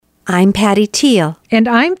I'm Patty Teal. And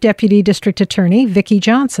I'm Deputy District Attorney Vicki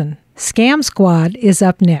Johnson. Scam Squad is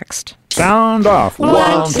up next. Sound off.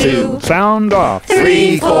 1, 2. Sound off.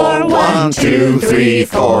 3, 4. 1, 2, 3,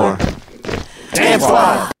 4. Scam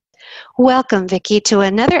Squad. Welcome, Vicki, to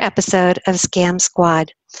another episode of Scam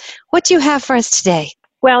Squad. What do you have for us today?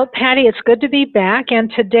 Well, Patty, it's good to be back, and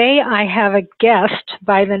today I have a guest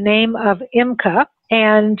by the name of Imka,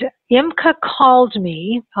 and Imka called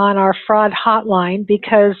me on our fraud hotline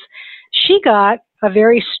because she got a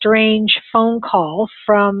very strange phone call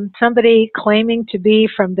from somebody claiming to be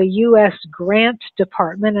from the U.S. Grant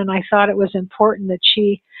Department, and I thought it was important that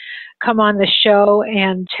she come on the show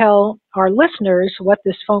and tell our listeners what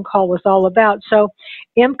this phone call was all about. So,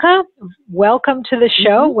 Imka, welcome to the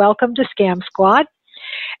show. Mm-hmm. Welcome to Scam Squad.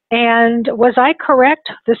 And was I correct?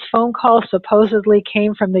 This phone call supposedly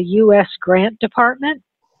came from the U.S. Grant Department?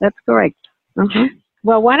 That's correct. Mm-hmm.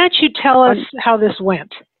 Well, why don't you tell us how this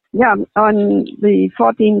went? Yeah, on the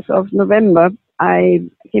 14th of November, I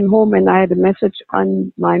came home and I had a message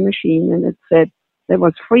on my machine, and it said there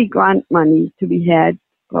was free grant money to be had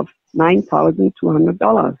of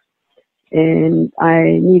 $9,200. And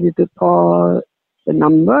I needed to call the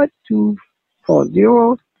number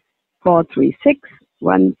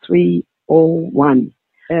 240-436-1301.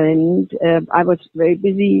 And I was very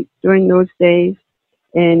busy during those days.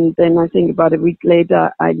 And then I think about a week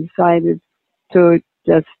later, I decided to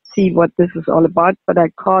just see what this is all about. But I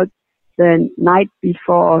called the night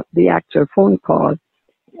before the actual phone call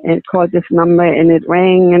and called this number, and it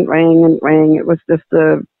rang and rang and rang. It was just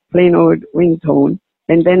a plain old ringtone.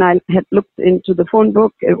 And then I had looked into the phone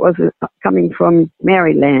book. It was coming from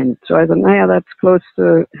Maryland. So I thought, yeah, that's close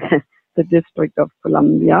to the District of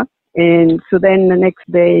Columbia. And so then the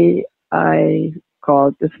next day I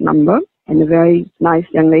called this number, and a very nice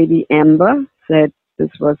young lady, Amber, said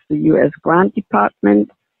this was the U.S. Grant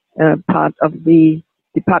Department, part of the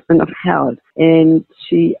Department of Health. And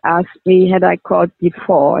she asked me, had I called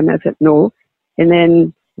before? And I said, no. And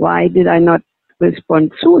then why did I not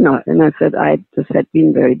respond sooner? And I said, I just had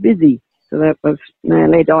been very busy. So that was,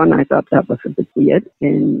 later on, I thought that was a bit weird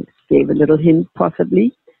and gave a little hint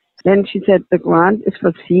possibly. Then she said the grant is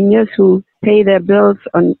for seniors who pay their bills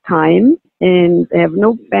on time and they have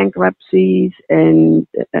no bankruptcies and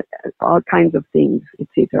all kinds of things,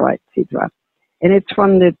 etc., etc. And it's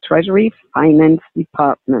from the Treasury Finance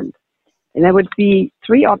Department. And there would be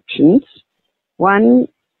three options. One,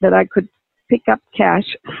 that I could pick up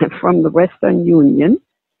cash from the Western Union.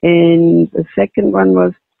 And the second one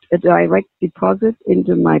was a direct deposit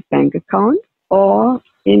into my bank account or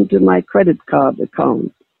into my credit card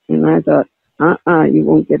account. And I thought, you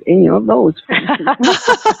won't get any of those.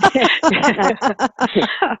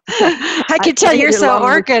 I can tell you're so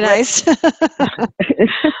organized.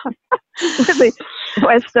 The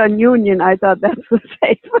Western Union, I thought that's the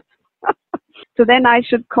safest. So then I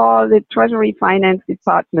should call the Treasury Finance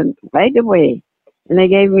Department right away. And they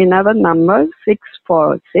gave me another number,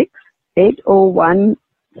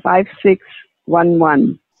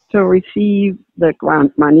 646-801-5611, to receive the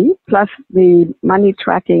grant money, plus the money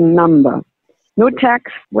tracking number. No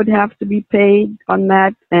tax would have to be paid on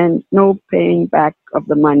that, and no paying back of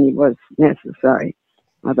the money was necessary.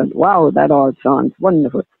 I thought, wow, that all sounds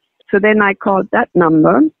wonderful. So then I called that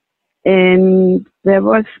number, and there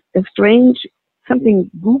was a strange something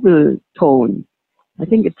Google tone. I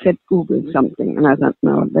think it said Google something. And I thought,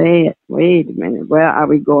 no, wait a minute, where are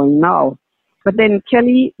we going now? But then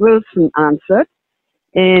Kelly Wilson answered,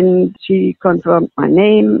 and she confirmed my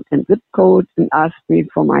name and zip code and asked me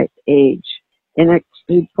for my age. And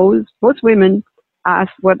actually both women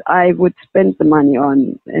asked what I would spend the money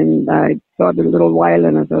on. And I thought a little while,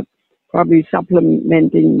 and I thought, probably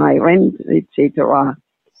supplementing my rent, etc.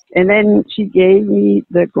 And then she gave me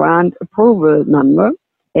the grant approval number,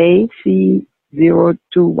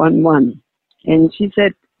 AC0211. And she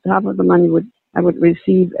said half of the money I would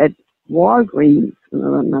receive at Walgreens.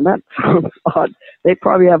 Now that sounds odd. They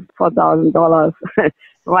probably have $4,000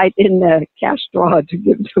 right in their cash drawer to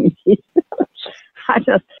give to me. I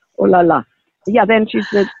just, oh la la. Yeah, then she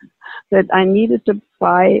said I needed to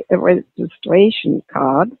buy a registration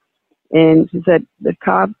card. And she said the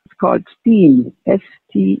card is called STEAM,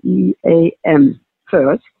 STEAM,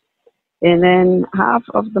 first. And then half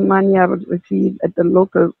of the money I would receive at the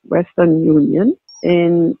local Western Union.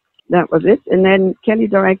 And that was it. And then Kelly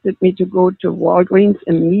directed me to go to Walgreens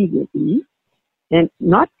immediately and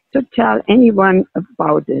not to tell anyone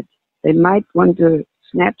about it. They might want to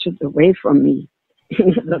snatch it away from me.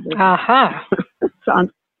 Aha.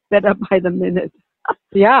 Sounds better by the minute.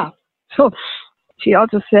 Yeah. So she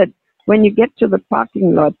also said, when you get to the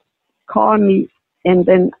parking lot, call me and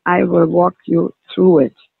then I will walk you through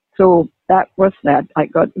it. So that was that. I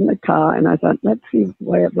got in the car and I thought, let's see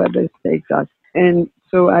where this takes us. And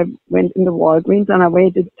so I went in the Walgreens and I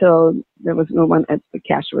waited till there was no one at the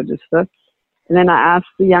cash register. And then I asked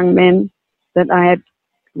the young man that I had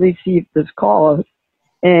received this call,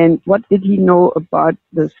 and what did he know about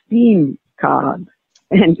the Steam card?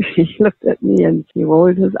 And he looked at me and he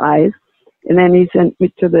rolled his eyes. And then he sent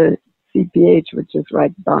me to the CPH, which is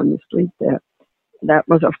right down the street there. That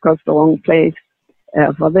was, of course, the wrong place.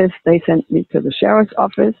 For this, they sent me to the sheriff's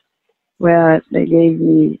office, where they gave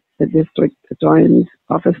me the district attorney's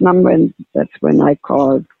office number, and that's when I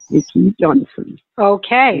called Vicki Johnson.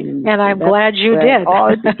 Okay, and I'm glad you did. It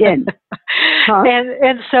all began. Huh?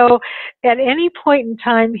 And so, at any point in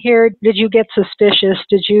time here, did you get suspicious?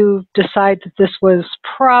 Did you decide that this was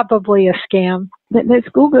probably a scam? There's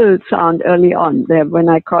Google sound early on there when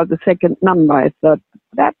I called the second number. I thought,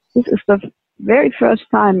 this is the very first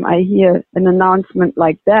time I hear an announcement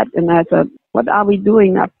like that, and I thought, what are we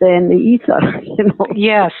doing up there in the ether?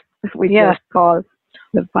 Yes. We just called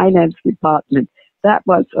the finance department. That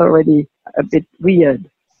was already a bit weird.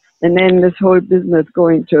 And then this whole business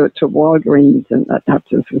going to Walgreens, and that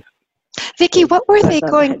just was... Vicki, what were they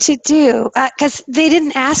going to do? Because they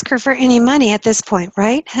didn't ask her for any money at this point,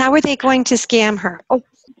 right? How were they going to scam her? Oh,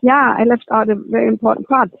 yeah, I left out a very important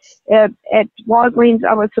part. At Walgreens,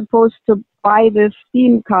 I was supposed to buy this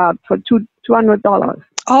Steam card for $200.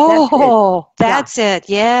 Oh, that's it.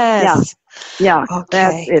 Yes. Yeah, okay.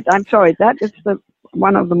 That's it. I'm sorry. That is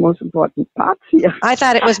one of the most important parts here. I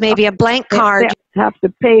thought it was maybe a blank card. You have to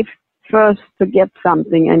pay first to get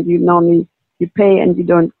something, and you pay and you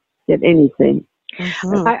don't get anything.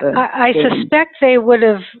 Mm-hmm. I suspect they would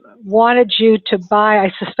have wanted you to buy,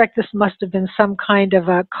 I suspect this must have been some kind of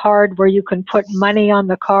a card where you can put money on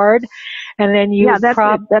the card, and then you... Yeah, that's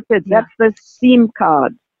it. Yeah. That's the Steam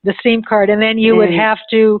card. The Steam card, and then you would have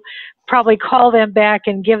to probably call them back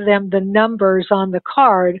and give them the numbers on the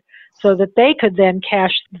card so that they could then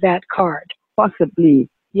cash that card. Possibly.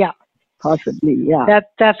 Yeah. Possibly, yeah.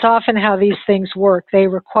 That's often how these things work. They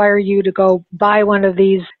require you to go buy one of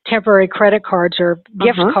these temporary credit cards or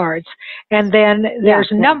gift cards, and then there's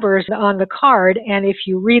numbers on the card, and if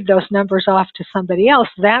you read those numbers off to somebody else,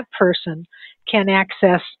 that person can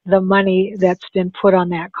access the money that's been put on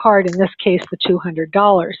that card, in this case the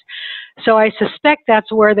 $200. So I suspect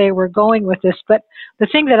that's where they were going with this. But the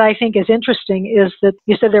thing that I think is interesting is that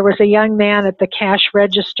you said there was a young man at the cash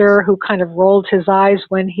register who kind of rolled his eyes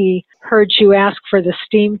when he heard you ask for the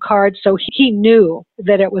Steam card. So he knew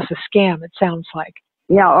that it was a scam, it sounds like.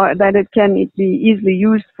 Yeah, or that it can be easily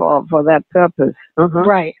used for that purpose.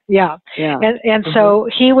 Right, yeah. And so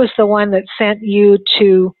he was the one that sent you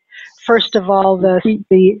to, first of all, the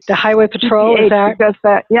highway patrol. Is that? Because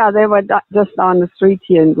they were just down the street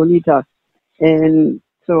here in Goleta, and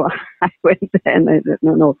so I went there and I said,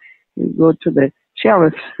 no, you go to the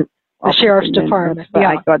sheriff's. The sheriff's department.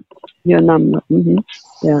 Yeah, I got your number.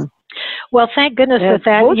 Yeah. Well, thank goodness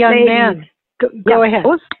that young man. Go ahead.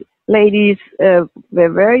 Both ladies were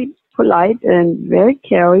very polite and very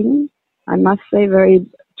caring. I must say, very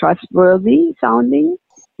trustworthy sounding.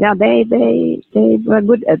 Yeah, they were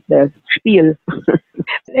good at their spiel.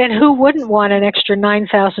 And who wouldn't want an extra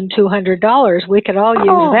 $9,200? We could all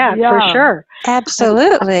use that for sure.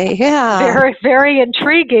 Absolutely, yeah. Very, very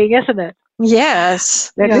intriguing, isn't it?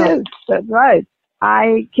 Yes. That is. That's right.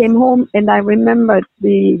 I came home and I remembered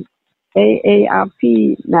the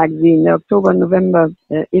AARP magazine, the October-November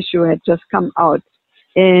issue had just come out.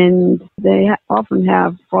 And they often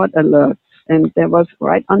have fraud alerts. And there was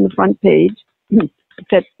right on the front page, it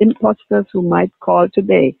said imposters who might call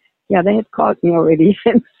today. Yeah, they had called me already.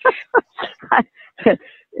 In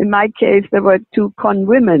my case, there were 2 con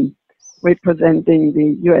women representing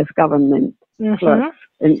the U.S. government clerks.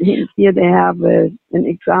 And here they have an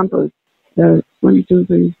example. 1, 2,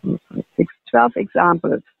 3, 4, 5, 6, 12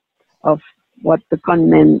 examples of what the con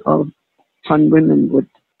men or con women would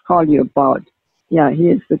call you about. Yeah,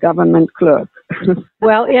 here's the government clerk.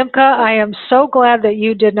 Well, Imke, I am so glad that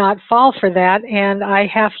you did not fall for that, and I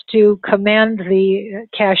have to commend the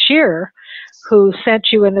cashier who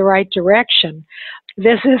sent you in the right direction.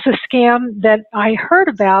 This is a scam that I heard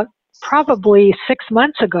about probably 6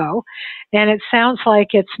 months ago, and it sounds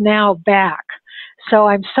like it's now back. So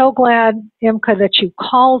I'm so glad, Imke, that you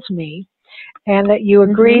called me and that you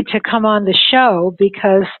agreed to come on the show,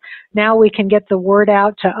 because now we can get the word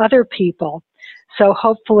out to other people. So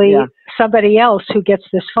hopefully somebody else who gets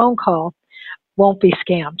this phone call won't be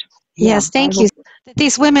scammed. Yes, thank you.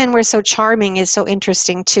 These women were so charming is so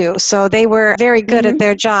interesting too. So they were very good at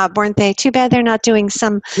their job, weren't they? Too bad they're not doing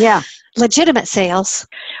some legitimate sales.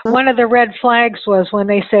 One of the red flags was when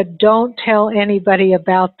they said, don't tell anybody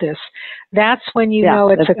about this. That's when you know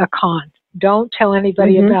it's a con. Don't tell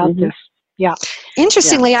anybody about this. Yeah.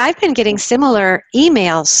 Interestingly, I've been getting similar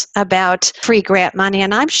emails about free grant money,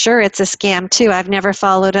 and I'm sure it's a scam too. I've never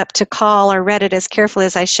followed up to call or read it as carefully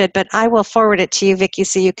as I should, but I will forward it to you, Vicki,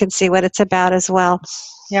 so you can see what it's about as well.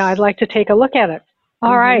 Yeah, I'd like to take a look at it.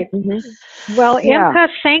 All right. Well, Imka,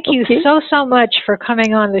 thank you so much for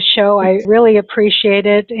coming on the show. I really appreciate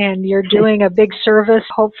it, and you're doing a big service.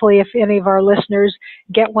 Hopefully, if any of our listeners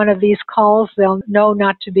get one of these calls, they'll know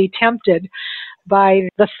not to be tempted by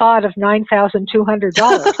the thought of $9,200.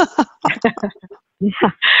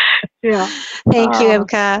 Yeah. Thank you,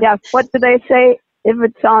 Imka. Yeah, what do they say? If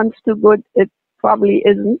it sounds too good, it probably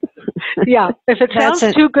isn't. Yeah, if it sounds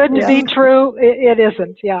too good to be true, it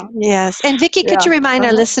isn't. Yeah. Yes. And Vicki, could you remind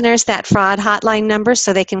our listeners that fraud hotline number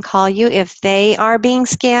so they can call you if they are being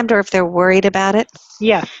scammed or if they're worried about it?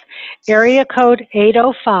 Yes. Area code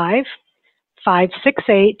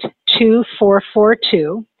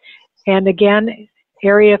 805-568-2442. And again,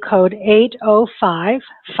 area code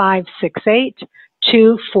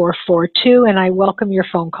 805-568-2442. And I welcome your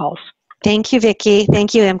phone calls. Thank you, Vicki.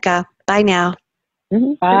 Thank you, Imka. Bye now.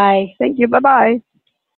 Bye. Thank you. Bye-bye.